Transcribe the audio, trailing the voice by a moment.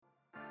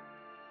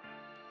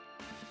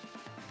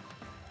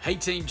Hey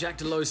team, Jack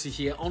Delosa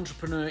here,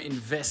 entrepreneur,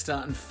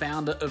 investor, and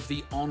founder of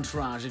The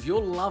Entourage. If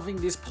you're loving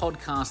this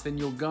podcast, then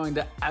you're going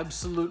to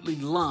absolutely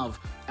love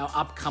our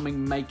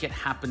upcoming Make It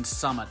Happen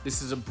Summit.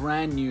 This is a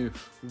brand new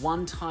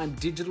one-time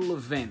digital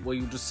event where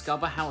you'll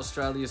discover how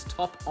Australia's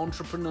top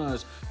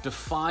entrepreneurs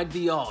defied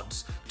the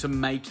odds to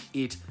make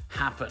it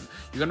happen.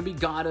 You're going to be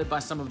guided by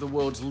some of the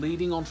world's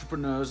leading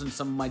entrepreneurs and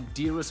some of my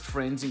dearest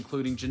friends,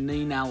 including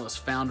Janine Allis,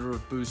 founder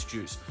of Boost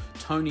Juice,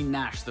 Tony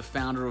Nash, the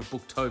founder of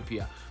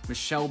Booktopia,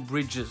 Michelle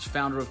Bridges,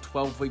 founder of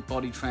 12-Week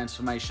Body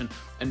Transformation,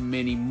 and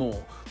many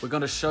more. We're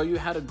going to show you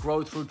how to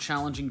grow through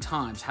challenging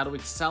times, how to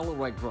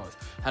accelerate growth,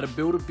 how to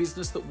build a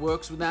business that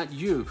works without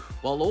you,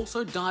 while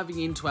also diving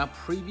into our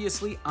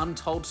previously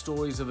untold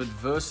stories of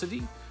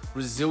adversity,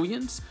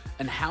 resilience,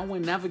 and how we're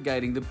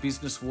navigating the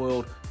business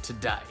world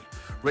today.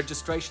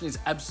 Registration is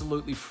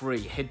absolutely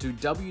free. Head to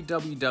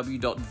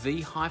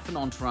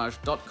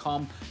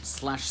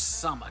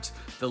www.the-entourage.com/summit.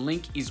 The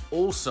link is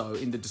also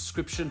in the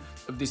description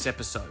of this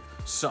episode.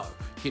 So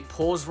hit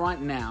pause right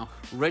now,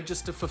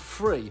 register for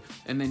free,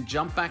 and then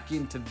jump back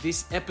into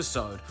this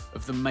episode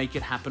of the Make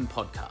It Happen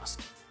podcast.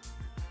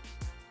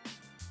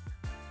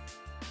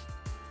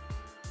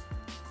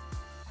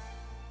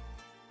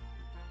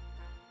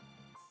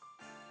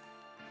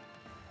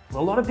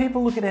 A lot of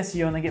people look at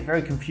SEO and they get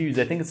very confused.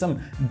 They think it's some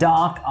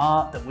dark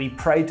art that we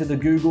pray to the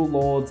Google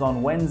lords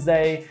on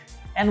Wednesday.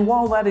 And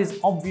while that is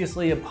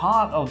obviously a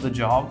part of the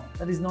job,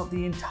 that is not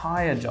the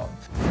entire job.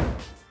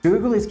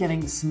 Google is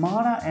getting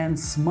smarter and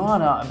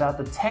smarter about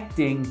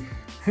detecting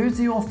who's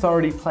the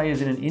authority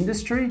players in an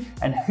industry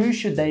and who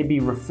should they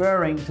be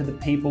referring to the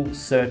people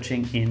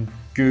searching in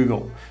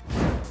Google.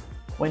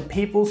 When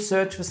people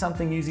search for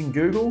something using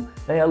Google,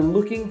 they are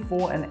looking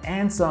for an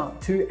answer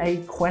to a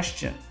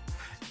question.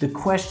 The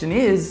question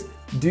is,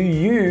 do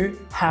you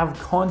have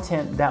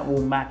content that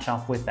will match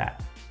up with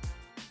that?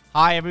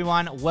 Hi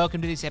everyone,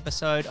 welcome to this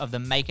episode of the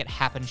Make It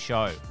Happen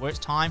show, where it's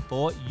time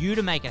for you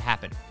to make it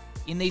happen.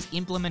 In these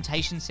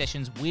implementation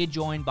sessions, we're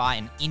joined by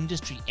an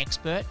industry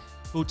expert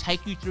who will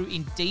take you through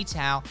in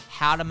detail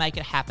how to make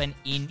it happen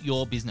in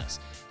your business.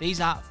 These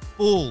are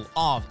full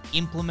of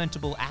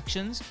implementable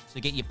actions,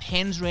 so get your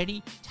pens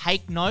ready,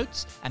 take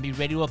notes, and be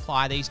ready to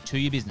apply these to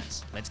your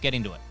business. Let's get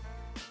into it.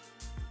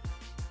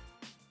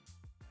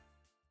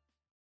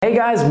 Hey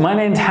guys, my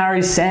name's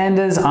Harry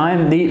Sanders.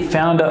 I'm the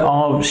founder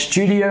of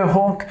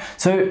StudioHawk.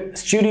 So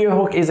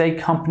StudioHawk is a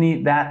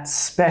company that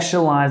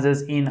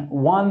specializes in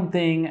one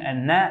thing,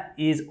 and that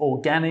is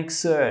organic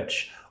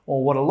search,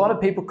 or what a lot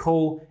of people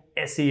call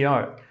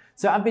SEO.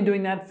 So I've been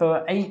doing that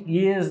for 8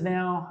 years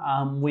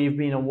now. We've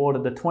been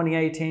awarded the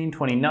 2018,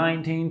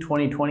 2019,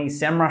 2020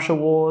 SEMrush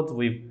Awards.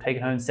 We've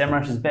taken home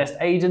SEMrush's Best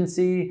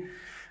Agency.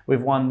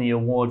 We've won the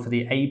award for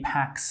the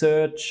APAC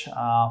search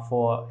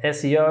for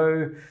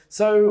SEO.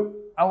 So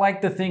I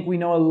like to think we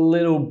know a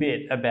little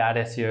bit about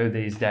SEO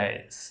these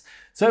days.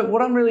 So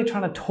what I'm really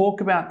trying to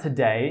talk about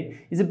today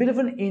is a bit of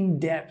an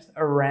in-depth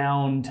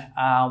around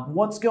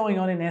what's going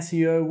on in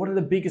SEO, what are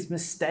the biggest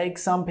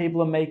mistakes some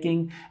people are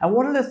making, and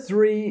what are the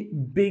 3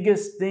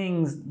 biggest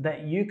things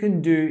that you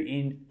can do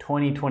in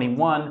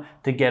 2021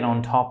 to get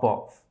on top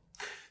of.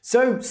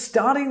 So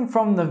starting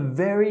from the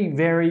very,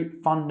 very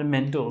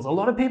fundamentals, a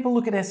lot of people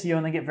look at SEO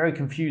and they get very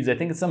confused. They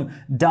think it's some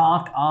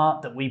dark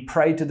art that we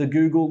pray to the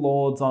Google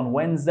lords on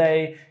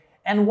Wednesday.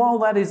 And while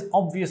that is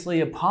obviously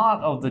a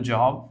part of the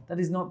job, that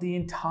is not the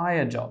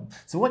entire job.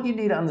 So what you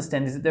need to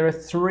understand is that there are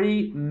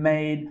 3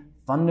 main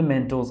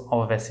fundamentals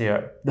of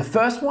SEO. The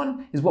first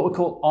one is what we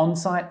call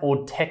on-site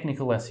or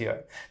technical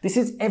SEO. This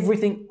is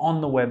everything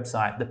on the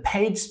website. The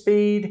page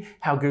speed,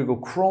 how Google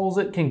crawls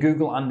it, can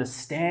Google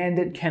understand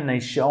it, can they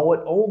show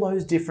it, all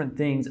those different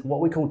things,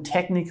 what we call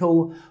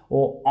technical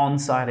or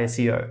on-site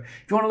SEO.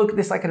 If you want to look at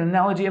this like an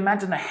analogy,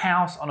 imagine a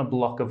house on a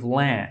block of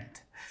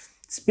land.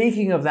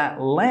 Speaking of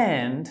that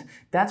land,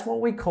 that's what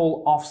we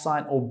call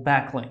offsite or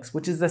backlinks,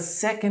 which is the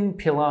second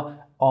pillar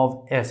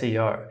of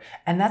SEO.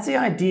 And that's the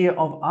idea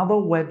of other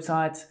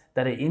websites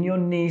that are in your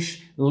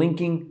niche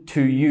linking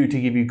to you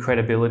to give you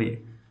credibility.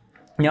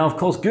 Now, of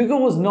course,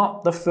 Google was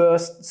not the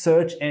first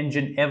search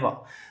engine ever.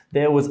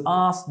 There was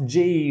Ask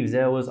Jeeves,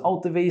 there was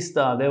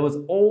AltaVista, there was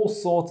all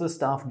sorts of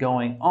stuff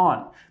going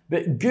on.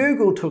 But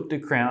Google took the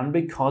crown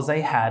because they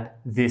had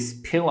this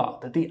pillar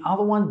that the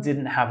other ones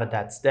didn't have at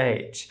that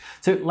stage.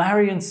 So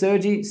Larry and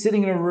Sergey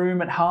sitting in a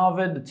room at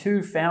Harvard, the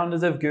 2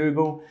 founders of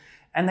Google,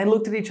 and they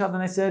looked at each other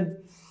and they said,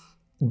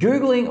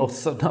 back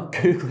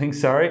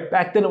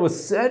then it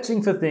was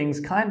searching for things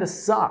kind of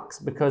sucks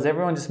because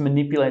everyone just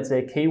manipulates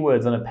their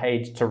keywords on a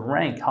page to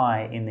rank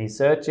high in these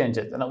search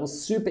engines. And it was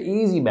super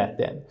easy back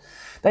then.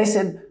 They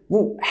said,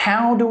 well,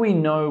 how do we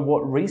know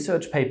what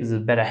research papers are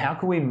better? How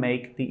can we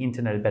make the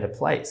internet a better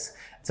place?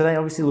 So they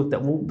obviously looked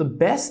at, well, the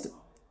best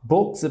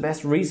books, the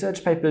best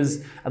research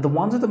papers are the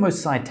ones with the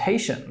most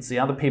citations, the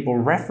other people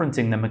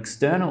referencing them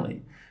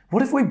externally.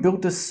 What if we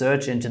built a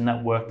search engine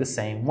that worked the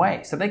same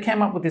way? So they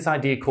came up with this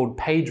idea called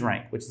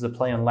PageRank, which is a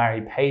play on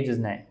Larry Page's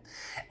name.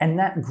 And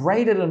that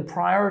graded and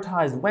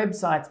prioritized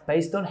websites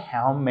based on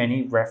how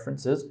many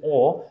references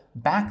or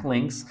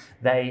backlinks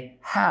they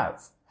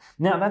have.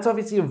 Now, that's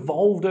obviously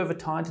evolved over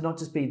time to not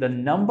just be the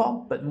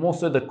number, but more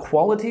so the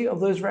quality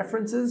of those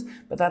references.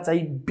 But that's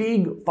a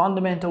big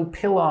fundamental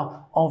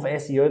pillar of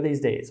SEO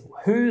these days.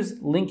 Who's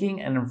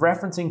linking and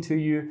referencing to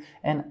you,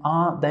 and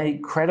are they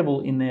credible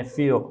in their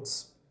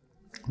fields?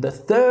 The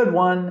third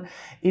one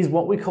is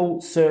what we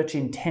call search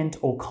intent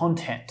or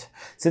content.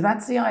 So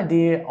that's the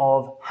idea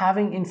of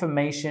having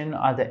information,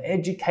 either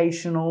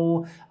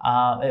educational,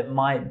 it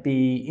might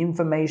be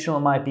informational,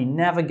 it might be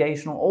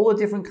navigational, all the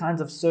different kinds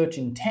of search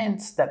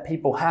intents that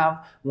people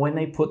have when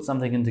they put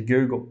something into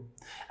Google.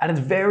 At its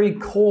very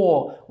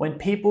core, when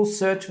people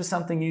search for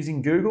something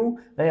using Google,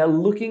 they are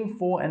looking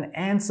for an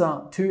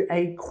answer to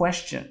a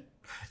question.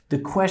 The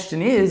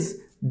question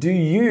is, do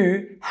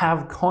you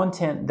have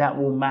content that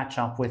will match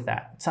up with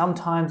that?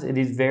 Sometimes it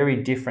is very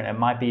different. It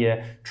might be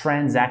a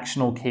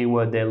transactional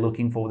keyword they're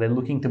looking for. They're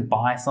looking to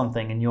buy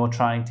something and you're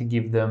trying to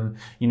give them,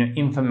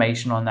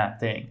 information on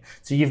that thing.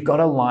 So you've got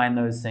to line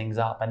those things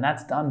up, and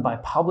that's done by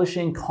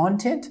publishing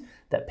content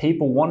that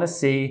people want to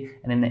see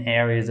and in the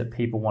areas that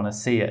people want to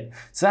see it.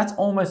 So that's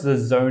almost the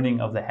zoning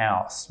of the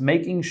house,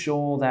 making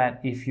sure that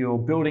if you're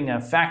building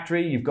a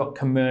factory, you've got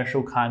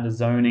commercial kind of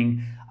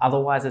zoning.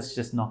 Otherwise, it's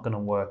just not going to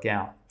work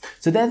out.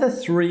 So they're the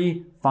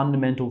three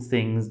fundamental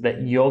things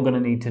that you're going to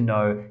need to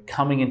know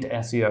coming into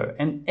SEO.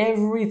 And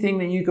everything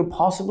that you could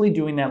possibly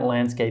do in that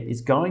landscape is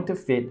going to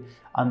fit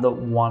under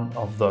one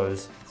of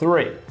those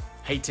three.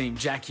 Hey team,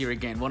 Jack here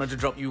again. Wanted to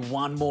drop you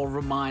one more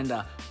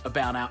reminder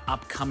about our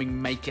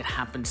upcoming Make It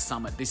Happen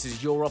Summit. This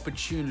is your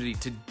opportunity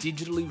to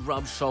digitally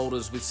rub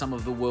shoulders with some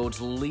of the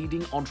world's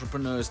leading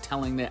entrepreneurs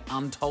telling their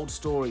untold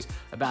stories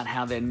about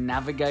how they're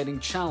navigating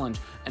challenge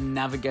and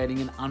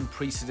navigating an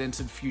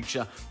unprecedented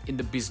future in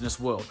the business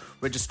world.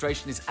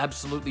 Registration is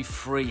absolutely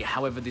free.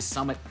 However, this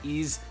summit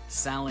is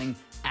selling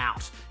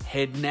out.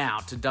 Head now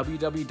to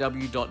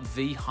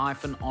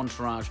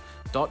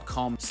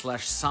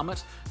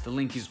www.the-entourage.com/summit. The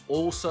link is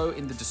also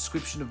in the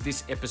description of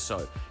this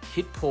episode.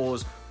 Hit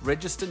pause,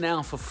 register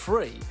now for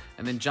free,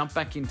 and then jump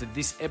back into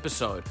this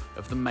episode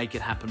of the Make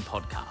It Happen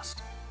podcast.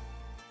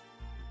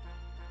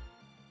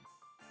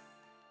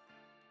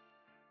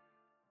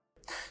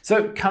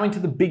 So coming to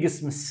the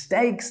biggest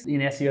mistakes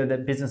in SEO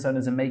that business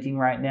owners are making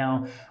right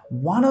now,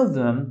 one of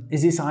them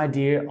is this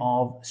idea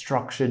of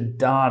structured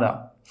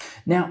data.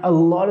 Now, a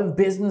lot of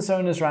business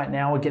owners right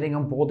now are getting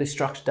on board this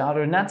structured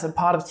data, and that's a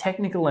part of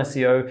technical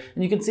SEO.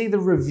 And you can see the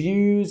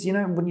reviews,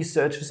 when you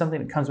search for something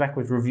that comes back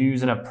with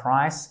reviews and a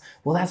price,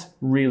 well, that's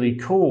really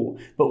cool.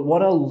 But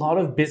what a lot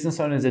of business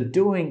owners are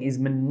doing is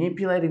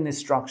manipulating this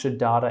structured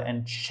data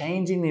and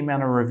changing the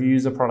amount of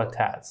reviews a product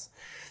has.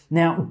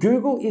 Now,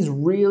 Google is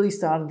really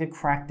starting to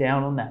crack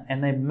down on that,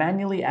 and they're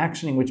manually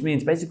actioning, which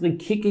means basically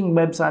kicking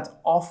websites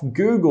off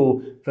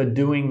Google for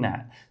doing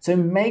that. So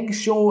make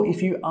sure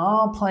if you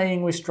are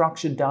playing with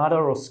structured data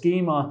or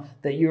schema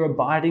that you're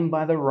abiding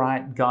by the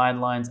right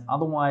guidelines.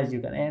 Otherwise,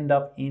 you're going to end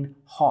up in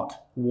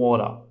hot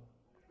water.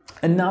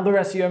 Another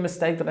SEO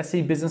mistake that I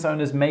see business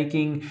owners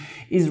making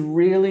is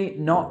really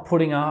not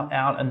putting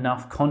out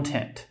enough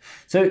content.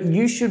 So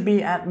you should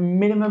be at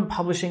minimum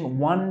publishing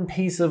one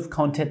piece of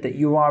content that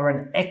you are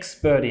an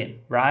expert in,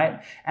 right?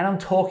 And I'm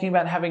talking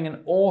about having an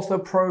author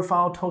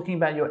profile, talking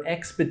about your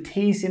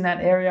expertise in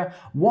that area.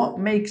 What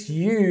makes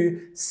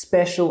you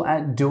special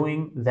at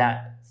doing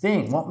that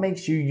thing? What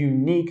makes you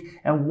unique?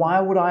 And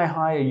why would I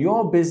hire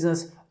your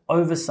business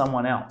over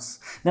someone else?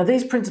 Now,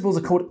 these principles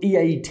are called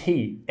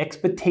EAT,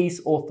 expertise,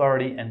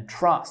 authority, and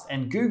trust,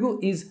 and Google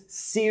is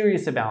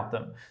serious about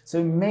them.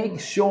 So make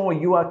sure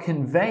you are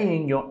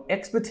conveying your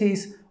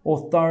expertise,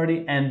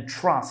 authority, and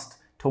trust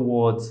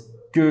towards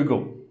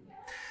Google.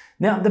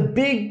 Now, the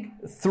big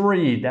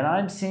three that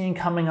I'm seeing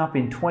coming up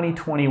in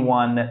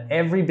 2021 that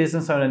every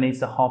business owner needs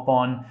to hop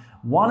on,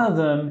 one of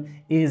them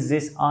is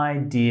this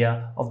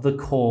idea of the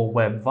core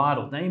web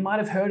vitals. Now, you might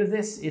have heard of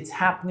this. It's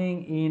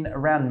happening in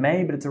around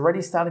May, but it's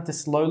already starting to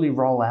slowly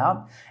roll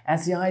out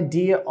as the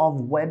idea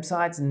of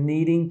websites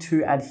needing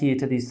to adhere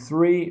to these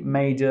three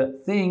major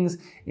things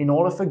in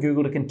order for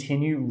Google to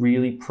continue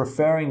really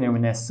preferring them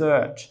in their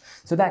search.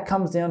 So that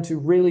comes down to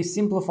really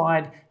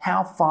simplified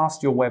how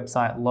fast your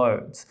website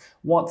loads.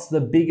 What's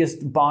the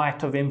biggest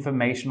byte of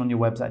information on your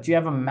website? Do you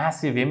have a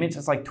massive image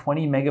that's like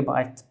 20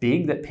 megabytes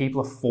big that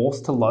people are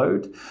forced to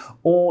load?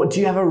 Or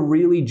do you have a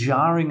really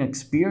jarring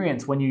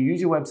experience when you use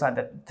your website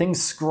that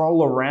things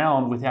scroll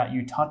around without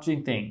you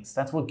touching things?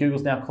 That's what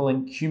Google's now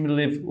calling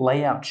cumulative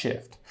layout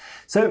shift.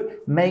 So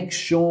make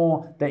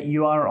sure that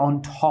you are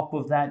on top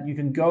of that. You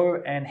can go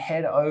and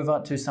head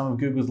over to some of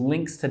Google's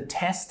links to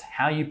test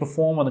how you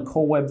perform on the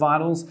core web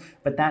vitals,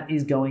 but that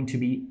is going to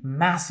be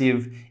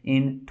massive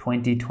in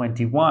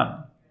 2021.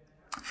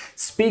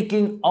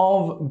 Speaking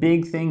of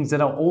big things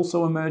that are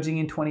also emerging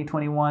in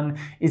 2021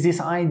 is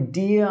this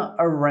idea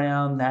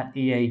around that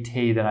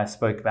EAT that I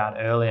spoke about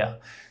earlier.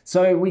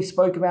 So we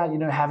spoke about,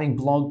 having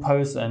blog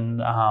posts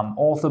and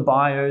author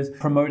bios,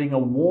 promoting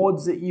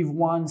awards that you've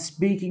won,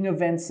 speaking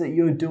events that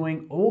you're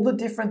doing, all the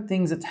different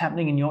things that's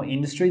happening in your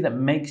industry that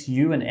makes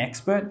you an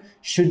expert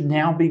should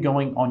now be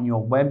going on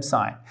your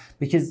website,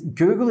 because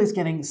Google is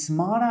getting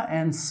smarter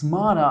and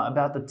smarter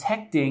about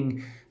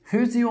detecting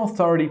who's the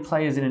authority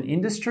players in an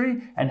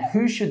industry and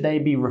who should they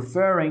be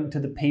referring to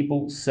the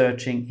people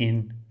searching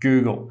in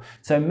Google.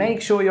 So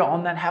make sure you're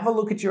on that, have a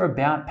look at your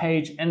about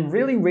page and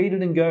really read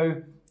it and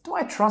go, do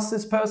I trust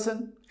this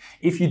person?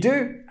 If you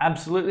do,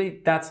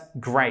 absolutely, that's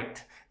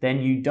great.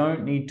 Then you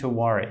don't need to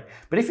worry.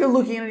 But if you're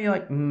looking at it and you're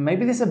like,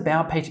 maybe this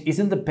about page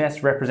isn't the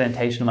best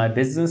representation of my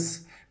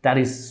business, that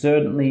is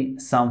certainly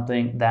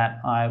something that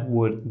I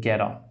would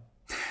get on.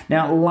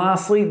 Now,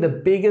 lastly, the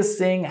biggest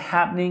thing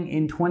happening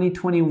in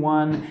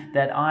 2021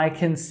 that I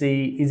can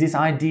see is this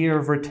idea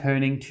of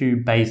returning to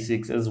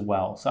basics as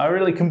well. So I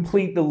really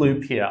complete the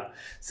loop here.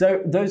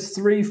 So those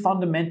 3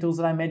 fundamentals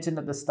that I mentioned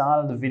at the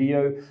start of the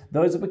video,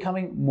 those are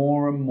becoming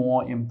more and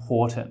more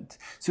important.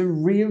 So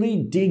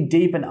really dig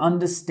deep and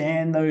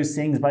understand those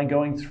things by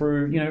going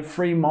through,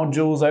 free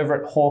modules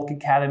over at Hawk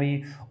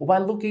Academy, or by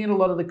looking at a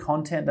lot of the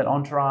content that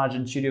Entourage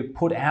and Studio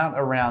put out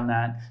around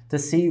that to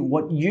see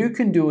what you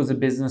can do as a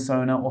business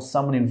owner or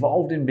someone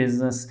involved in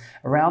business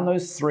around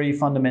those 3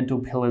 fundamental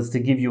pillars to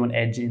give you an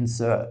edge in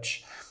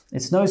search.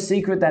 It's no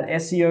secret that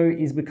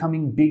SEO is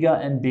becoming bigger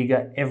and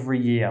bigger every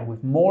year,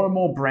 with more and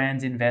more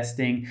brands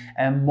investing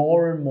and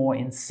more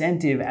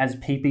incentive as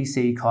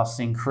PPC costs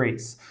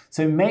increase.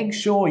 So make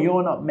sure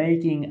you're not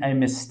making a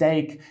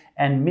mistake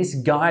and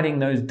misguiding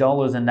those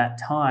dollars and that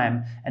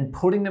time and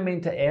putting them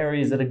into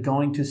areas that are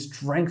going to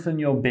strengthen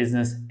your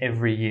business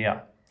every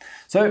year.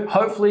 So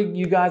hopefully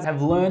you guys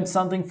have learned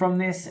something from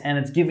this and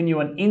it's given you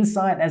an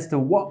insight as to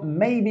what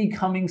may be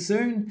coming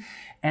soon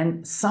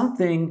and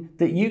something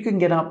that you can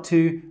get up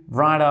to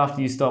right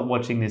after you stop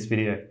watching this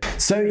video.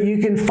 So you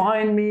can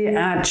find me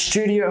at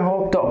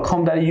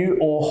studiohawk.com.au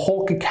or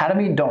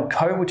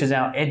hawkacademy.co, which is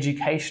our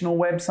educational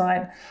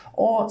website,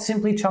 or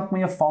simply chuck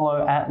me a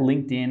follow at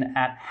LinkedIn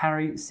at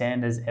Harry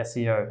Sanders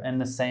SEO, and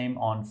the same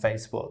on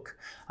Facebook.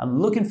 I'm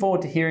looking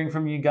forward to hearing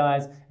from you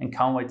guys and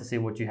can't wait to see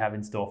what you have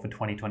in store for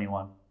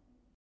 2021.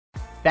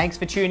 Thanks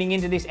for tuning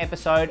into this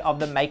episode of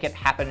the Make It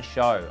Happen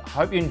show. I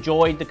hope you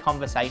enjoyed the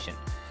conversation.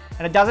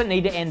 And it doesn't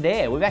need to end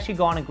there. We've actually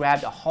gone and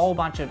grabbed a whole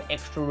bunch of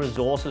extra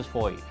resources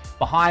for you.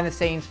 Behind the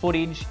scenes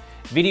footage,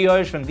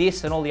 videos from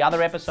this and all the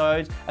other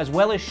episodes, as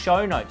well as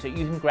show notes that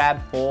you can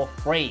grab for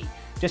free.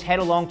 Just head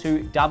along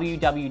to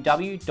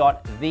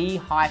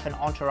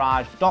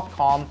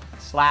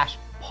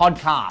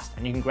www.the-entourage.com/podcast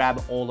and you can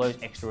grab all those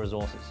extra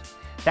resources.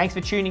 Thanks for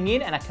tuning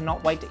in, and I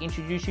cannot wait to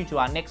introduce you to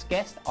our next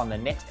guest on the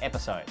next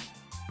episode.